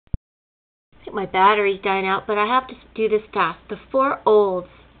think my battery's dying out, but I have to do this fast. The Four Olds,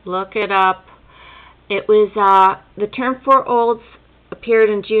 look it up. It was, the term Four Olds appeared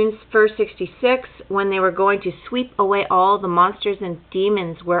in June 1st, 66, when they were going to sweep away all the monsters and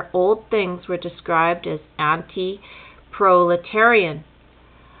demons, where old things were described as anti-proletarian,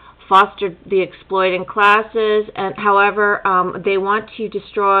 fostered the exploiting classes, and however, they want to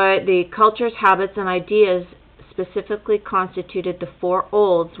destroy the cultures, habits, and ideas specifically constituted the Four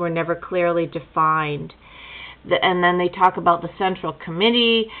Olds were never clearly defined. And then they talk about the Central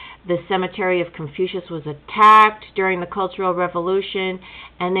Committee. The cemetery of Confucius was attacked during the Cultural Revolution,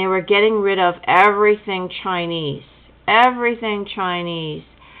 and they were getting rid of everything Chinese. Everything Chinese.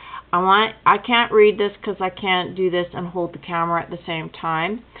 I can't read this because I can't do this and hold the camera at the same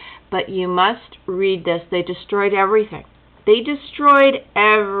time, but you must read this. They destroyed everything. They destroyed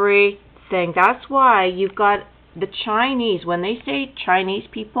everything. That's why you've got the Chinese. When they say Chinese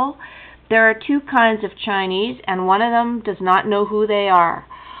people, there are two kinds of Chinese, and one of them does not know who they are.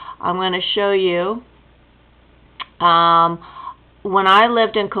 I'm going to show you. When I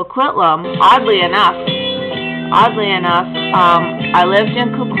lived in Coquitlam, oddly enough, I lived in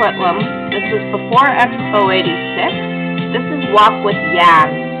Coquitlam. This is before Expo 86. This is WOK with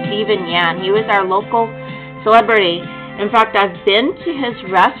Yan, Stephen Yan. He was our local celebrity. In fact, I've been to his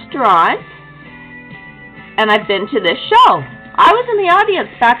restaurant, and I've been to this show. I was in the audience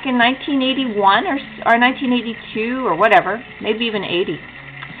back in 1981 or 1982 or whatever, maybe even 80.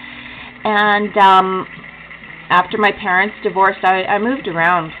 And after my parents divorced, I moved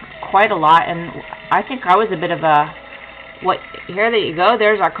around quite a lot, and I think I was a bit of a, here you go,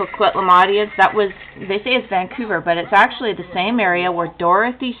 there's our Coquitlam audience. That was, they say it's Vancouver, but it's actually the same area where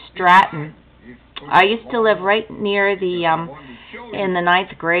Dorothy Stratton, I used to live right near the, in the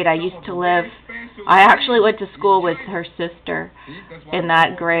 9th grade, I actually went to school with her sister in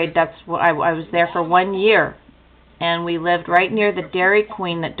that grade. That's what I was there for 1 year. And we lived right near the Dairy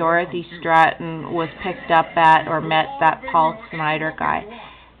Queen that Dorothy Stratton was picked up at or met that Paul Snyder guy.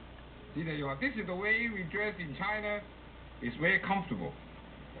 This is the way we dress in China. It's very comfortable.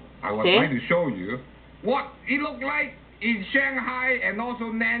 I was trying to show you what it looked like in Shanghai and also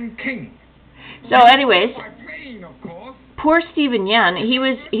Nanking. So anyways, poor Stephen Yan, he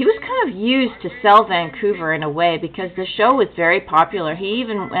was kind of used to sell Vancouver in a way because the show was very popular. He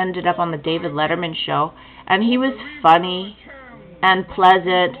even ended up on the David Letterman show, and he was funny and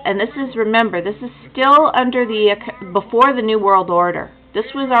pleasant. And this is, remember, this is still under the, before the New World Order. This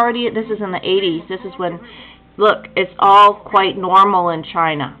is in the 80s. This is when, look, it's all quite normal in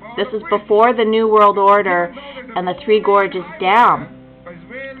China. This is before the New World Order and the Three Gorges Dam.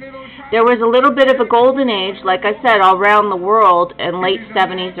 There was a little bit of a golden age, like I said, all around the world in late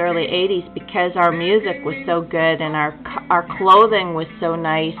 70s, early 80s, because our music was so good and our clothing was so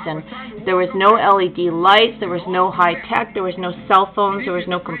nice, and there was no LED lights, there was no high tech, there was no cell phones, there was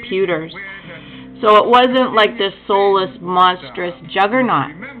no computers. So it wasn't like this soulless, monstrous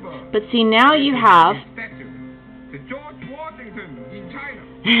juggernaut. But see, now you have...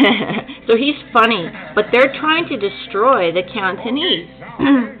 So he's funny, but they're trying to destroy the Cantonese.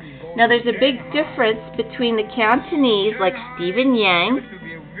 Now there's a big difference between the Cantonese, like Stephen Yan,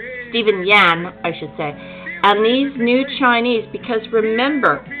 I should say, and these new Chinese, because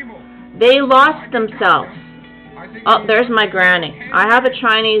remember, they lost themselves. Oh, there's my granny. I have a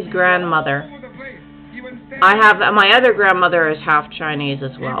Chinese grandmother. My other grandmother is half Chinese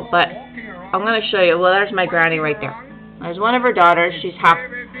as well, but I'm going to show you. Well, there's my granny right there. There's one of her daughters. She's half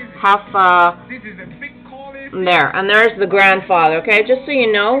there, and there's the grandfather. Okay, just so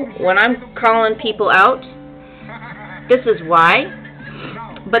you know, when I'm calling people out, this is why.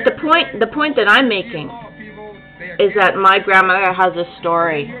 But the point that I'm making is that my grandmother has a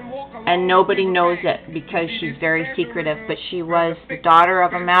story, and nobody knows it because she's very secretive. But she was the daughter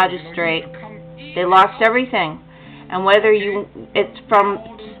of a magistrate. They lost everything, and whether it's from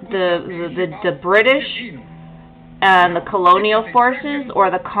the British and the colonial forces or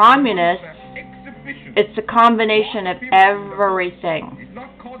the communists, it's a combination of everything.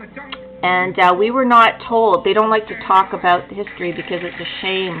 And we were not told. They don't like to talk about history because it's a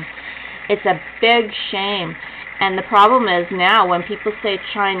shame. It's a big shame. And the problem is now when people say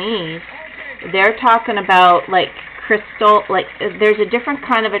Chinese, they're talking about like crystal, like there's a different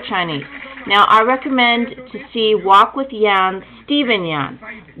kind of a Chinese. Now I recommend to see WOK with Yan, Stephen Yan.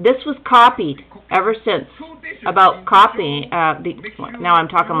 This was copied ever since. About copying, now I'm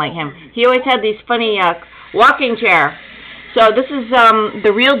talking like him. He always had these funny walking chair. So this is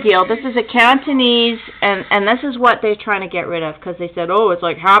the real deal. This is a Cantonese, and this is what they're trying to get rid of, because they said, oh, it's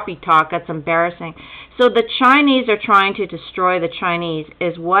like happy talk. That's embarrassing. So the Chinese are trying to destroy the Chinese,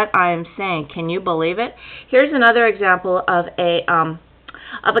 is what I'm saying. Can you believe it? Here's another example of a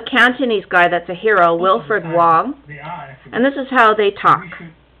Cantonese guy that's a hero, Wilfred Wong. They are actually. And this is how they talk. We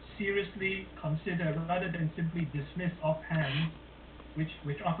should seriously consider, rather than simply dismiss offhand,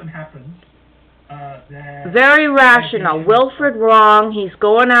 which often happens. Very rational. Wilfred Wong. He's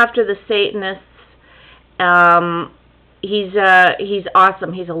going after the Satanists. He's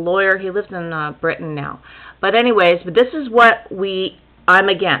awesome. He's a lawyer. He lives in Britain now. But anyways, but this is what I'm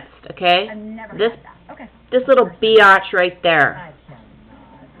against. Okay. I've never this had that. Okay. this little biatch right there.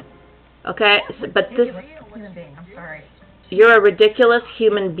 Okay. So, but this. Human being. I'm sorry. You're a ridiculous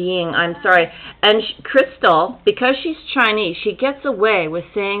human being. I'm sorry. And Crystal, because she's Chinese, she gets away with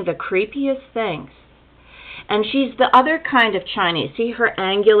saying the creepiest things. And she's the other kind of Chinese. See her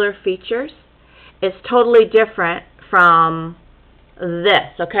angular features? It's totally different from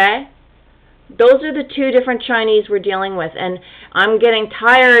this, okay? Those are the two different Chinese we're dealing with. And I'm getting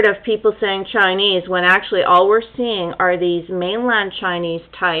tired of people saying Chinese when actually all we're seeing are these mainland Chinese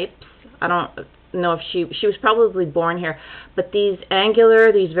types. I don't know if she was probably born here, but these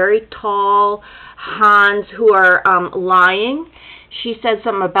angular, these very tall Hans who are lying. She said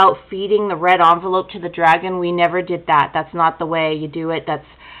something about feeding the red envelope to the dragon. We never did that. That's not the way you do it.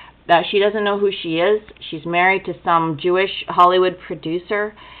 She doesn't know who she is. She's married to some Jewish Hollywood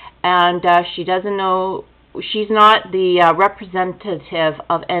producer, and she doesn't know. She's not the representative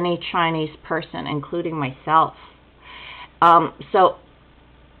of any Chinese person, including myself.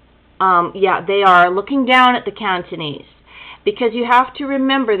 Yeah, they are looking down at the Cantonese, because you have to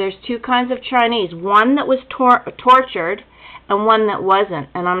remember there's two kinds of Chinese, one that was tortured and one that wasn't.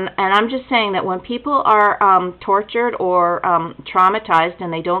 And I'm just saying that when people are tortured or traumatized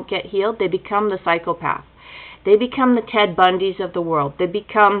and they don't get healed, they become the psychopath. They become the Ted Bundys of the world. They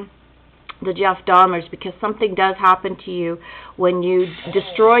become the Jeff Dahmers, because something does happen to you when you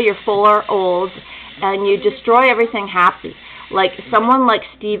destroy your 4 olds and you destroy everything happy. Like someone like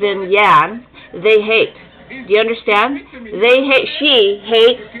Stephen Yan, they hate. Do you understand? They hate. She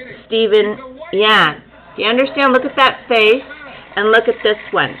hates Stephen Yan. Do you understand? Look at that face and look at this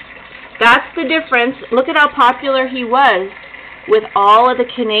one. That's the difference. Look at how popular he was with all of the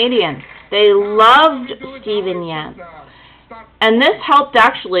Canadians. They loved Stephen Yan. And this helped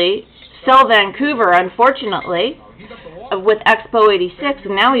actually sell Vancouver, unfortunately, with Expo 86,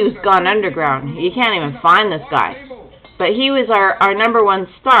 and now he's gone underground. You can't even find this guy. But he was our #1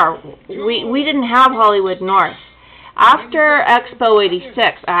 star. We didn't have Hollywood North. After Expo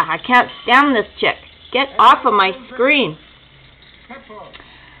 86, I can't stand this chick. Get off of my screen.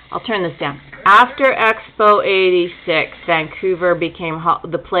 I'll turn this down. After Expo 86, Vancouver became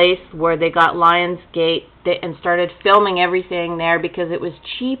the place where they got Lionsgate and started filming everything there because it was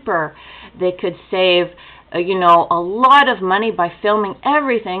cheaper. They could save a lot of money by filming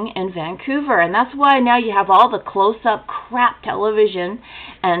everything in Vancouver. And that's why now you have all the close-up crap television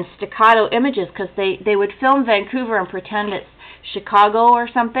and staccato images, because they would film Vancouver and pretend it's Chicago or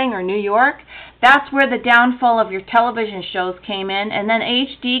something, or New York. That's where the downfall of your television shows came in, and then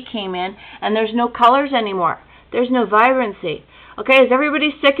HD came in, and there's no colors anymore. There's no vibrancy. Okay, is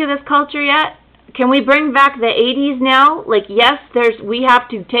everybody sick of this culture yet? Can we bring back the 80s now? Like, yes, we have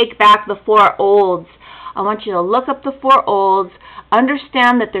to take back the 4 olds. I want you to look up the 4 olds,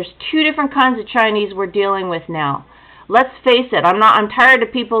 understand that there's 2 different kinds of Chinese we're dealing with now. Let's face it, I'm tired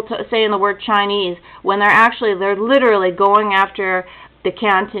of people saying the word Chinese when they're literally going after the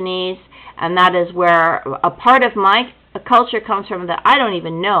Cantonese, and that is where a part of my culture comes from that I don't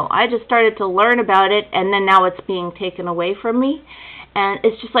even know. I just started to learn about it, and then now it's being taken away from me. And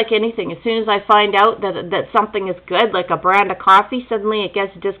it's just like anything. As soon as I find out that something is good, like a brand of coffee, suddenly it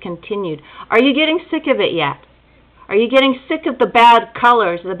gets discontinued. Are you getting sick of it yet? Are you getting sick of the bad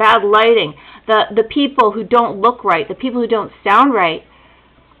colors, the bad lighting, the people who don't look right, the people who don't sound right?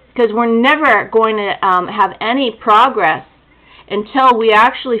 Because we're never going to have any progress until we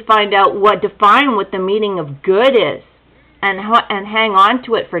actually find out define what the meaning of good is, and hang on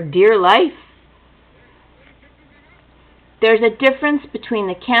to it for dear life. There's a difference between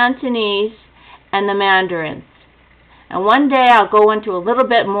the Cantonese and the Mandarins. And one day I'll go into a little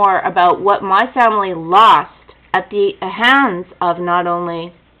bit more about what my family lost at the hands of not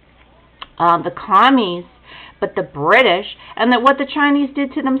only the commees, but the British, and what the Chinese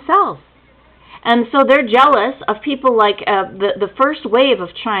did to themselves. And so they're jealous of people like the first wave of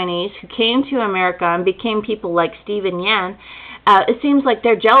Chinese who came to America and became people like Stephen Yan. It seems like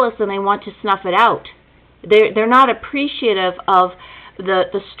they're jealous and they want to snuff it out. They're not appreciative of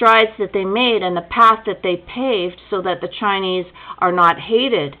the strides that they made and the path that they paved so that the Chinese are not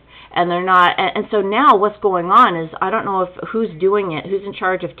hated. And they're not, and so now what's going on is, I don't know who's doing it, who's in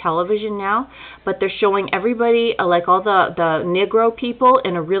charge of television now, but they're showing everybody, like all the Negro people,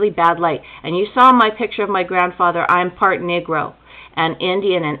 in a really bad light. And you saw my picture of my grandfather. I'm part Negro and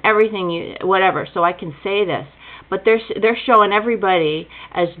Indian and everything, whatever, so I can say this. But they're showing everybody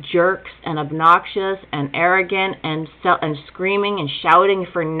as jerks and obnoxious and arrogant and screaming and shouting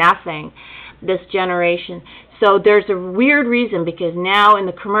for nothing, this generation. So there's a weird reason, because now in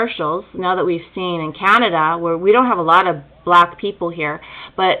the commercials, now that we've seen in Canada, where we don't have a lot of black people here,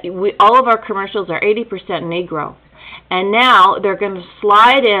 but all of our commercials are 80% Negro. And now they're going to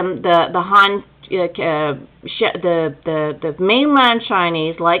slide in the Han, the mainland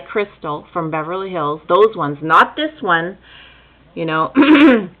Chinese, like Crystal from Beverly Hills, those ones, not this one, you know.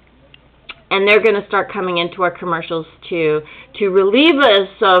 And they're going to start coming into our commercials to relieve us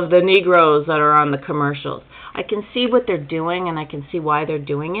of the Negroes that are on the commercials. I can see what they're doing, and I can see why they're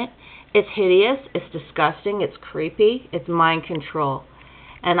doing it. It's hideous, it's disgusting, it's creepy, it's mind control.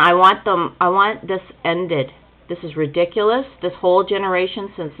 And I want this ended. This is ridiculous. This whole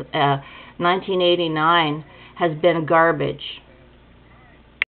generation since 1989 has been garbage.